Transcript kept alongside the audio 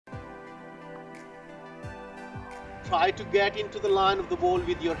Try to get into the line of the ball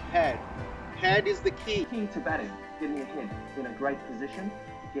with your head. Head is the key. Key to batting, getting your head in a great position,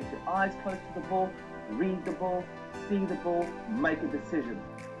 get your eyes close to the ball, read the ball, see the ball, make a decision.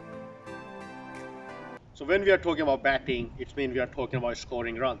 So when we are talking about batting, it means we are talking about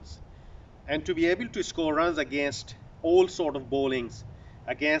scoring runs. And to be able to score runs against all sort of bowlings,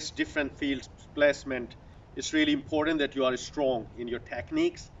 against different field placement, it's really important that you are strong in your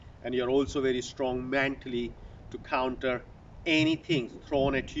techniques and you're also very strong mentally to counter anything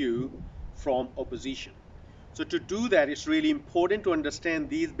thrown at you from opposition. So to do that, it's really important to understand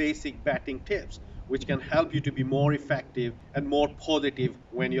these basic batting tips, which can help you to be more effective and more positive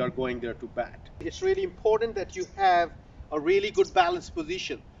when you are going there to bat. It's really important that you have a really good balanced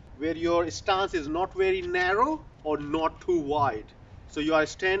position where your stance is not very narrow or not too wide. So you are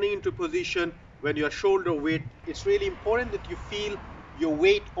standing into position when your shoulder weight, it's really important that you feel your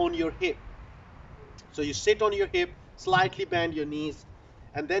weight on your hip. So you sit on your hip, slightly bend your knees,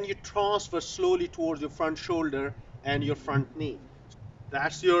 and then you transfer slowly towards your front shoulder and your front knee.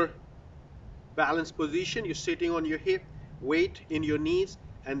 That's your balanced position. You're sitting on your hip, weight in your knees,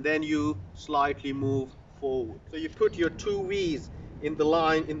 and then you slightly move forward. So you put your two V's in the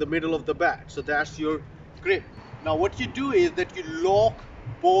line in the middle of the bat. So that's your grip. Now what you do is that you lock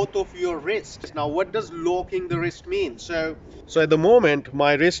both of your wrists. Now what does locking the wrist mean? So at the moment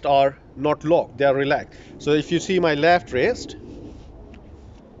my wrists are not locked, they are relaxed. So if you see my left wrist,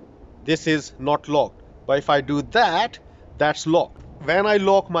 this is not locked, but if I do that, that's locked. When I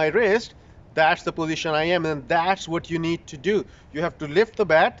lock my wrist, that's the position I am, and that's what you need to do. You have to lift the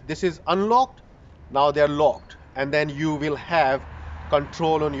bat. This is unlocked, now they're locked, and then you will have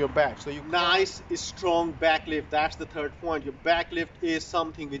control on your bat. So you nice strong back lift. That's the third point. Your back lift is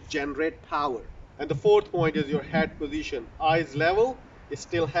something which generate power. And the fourth point is your head position. Eyes level is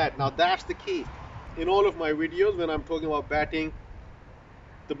still head. Now that's the key. In all of my videos when I'm talking about batting,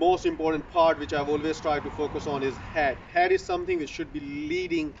 the most important part which I've always tried to focus on is head. Head is something which should be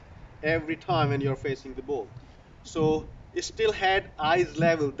leading every time when you're facing the ball. So it's still head, eyes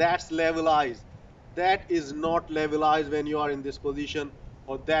level. That's level eyes. That is not level eyes when you are in this position,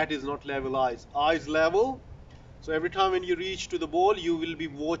 or that is not level eyes. Eyes level. So every time when you reach to the ball, you will be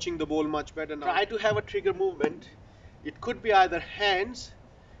watching the ball much better. Now try to have a trigger movement. It could be either hands,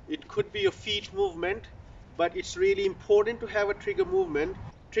 it could be a feet movement, but it's really important to have a trigger movement.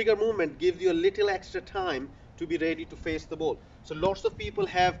 Trigger movement gives you a little extra time to be ready to face the ball. So lots of people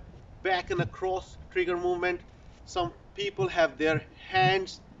have back and across trigger movement. Some people have their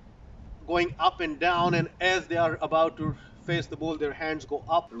hands going up and down, and as they are about to face the ball, their hands go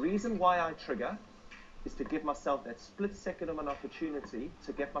up. The reason why I trigger is to give myself that split second of an opportunity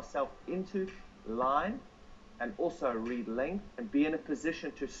to get myself into line and also read length and be in a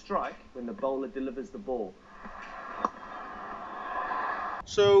position to strike when the bowler delivers the ball.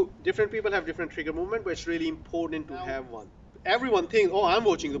 So different people have different trigger movement, but it's really important to have one. Everyone thinks, oh, I'm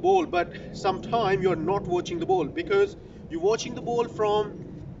watching the ball, but sometimes you're not watching the ball because you're watching the ball from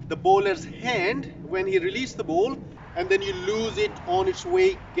the bowler's hand when he released the ball, and then you lose it on its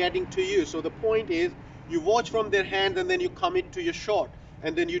way getting to you. So the point is you watch from their hand and then you commit to your shot,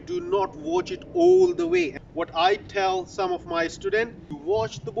 and then you do not watch it all the way. What I tell some of my students, you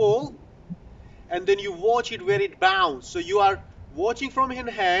watch the ball and then you watch it where it bounced. So you are watching from in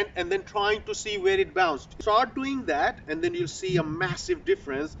hand and then trying to see where it bounced. Start doing that and then you'll see a massive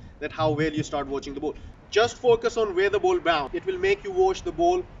difference that how well you start watching the ball. Just focus on where the ball bounced. It will make you watch the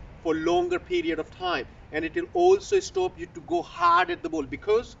ball for longer period of time, and it will also stop you to go hard at the ball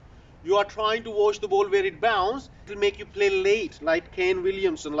because you are trying to watch the ball where it bounced. It will make you play late, like Kane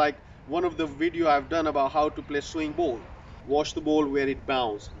Williamson, like one of the video I've done about how to play swing ball. Watch the ball where it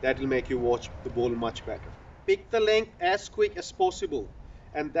bounced. That will make you watch the ball much better. Pick the length as quick as possible,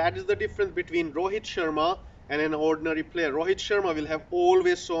 and that is the difference between Rohit Sharma and an ordinary player. Rohit Sharma will have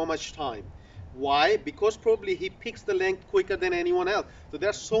always so much time. Why? Because probably he picks the length quicker than anyone else. So there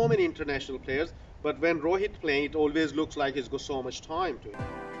are so many international players, but when Rohit playing, it always looks like he's got so much time to it.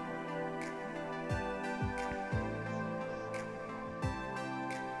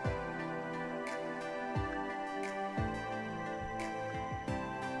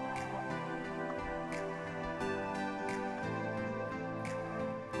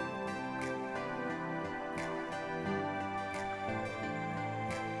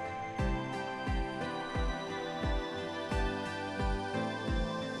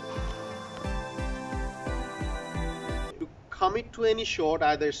 Commit to any shot,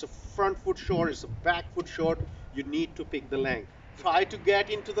 either it's a front foot shot, it's a back foot shot, you need to pick the length. Try to get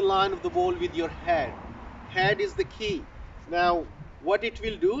into the line of the ball with your head. Head is the key. Now, What it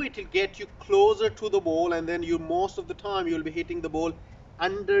will do, it will get you closer to the ball, and then you most of the time you'll be hitting the ball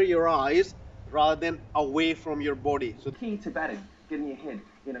under your eyes rather than away from your body. So Key to batting, getting your head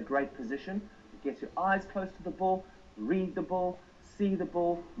in a great position, get your eyes close to the ball, read the ball, see the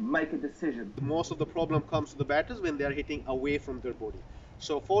ball, make a decision. most of the problem comes to the batters when they are hitting away from their body.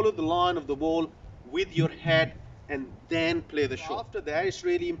 So follow the line of the ball with your head and then play the shot. After that, it's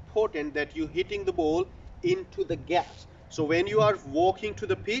really important that you're hitting the ball into the gaps. So when you are walking to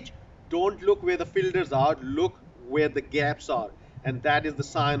the pitch, don't look where the fielders are, look where the gaps are. And that is the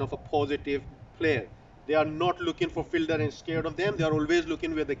sign of a positive player. They are not looking for fielder and scared of them. They are always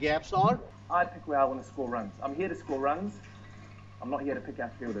looking where the gaps are. I pick where I want to score runs. I'm here to score runs. I'm not here to pick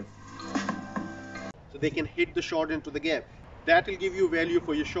out fielders. So they can hit the shot into the gap. That will give you value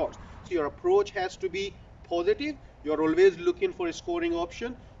for your shots. So your approach has to be positive. You're always looking for a scoring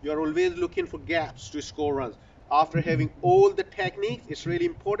option. You're always looking for gaps to score runs. After having all the techniques, it's really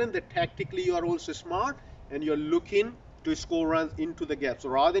important that tactically you are also smart and you're looking to score runs into the gap. So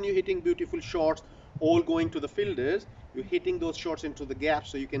rather than you hitting beautiful shots all going to the fielders, you're hitting those shots into the gap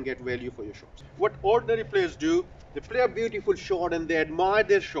so you can get value for your shots. What ordinary players do, they play a beautiful shot and they admire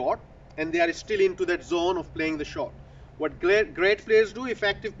their shot and they are still into that zone of playing the shot. What great players do,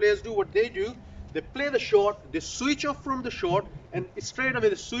 effective players do, what they do, they play the shot, they switch off from the shot and straight away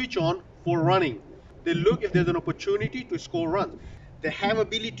they switch on for running. They look if there's an opportunity to score runs. They have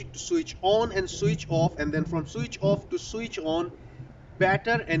ability to switch on and switch off, and then from switch off to switch on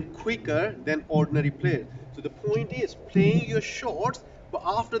better and quicker than ordinary players. So the point is playing your shots, but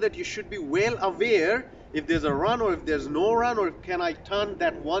after that you should be well aware if there's a run or if there's no run, or can I turn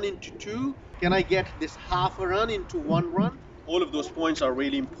that one into two? Can I get this half a run into one run? All of those points are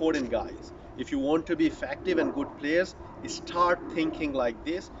really important, guys. If you want to be effective and good players, start thinking like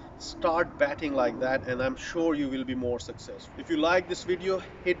this, start batting like that, and I'm sure you will be more successful. If you like this video,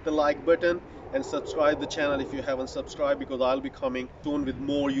 hit the like button and subscribe the channel if you haven't subscribed, because I'll be coming soon with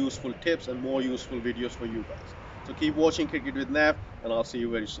more useful tips and more useful videos for you guys. So keep watching Cricket with Nav, and I'll see you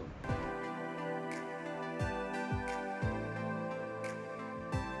very soon.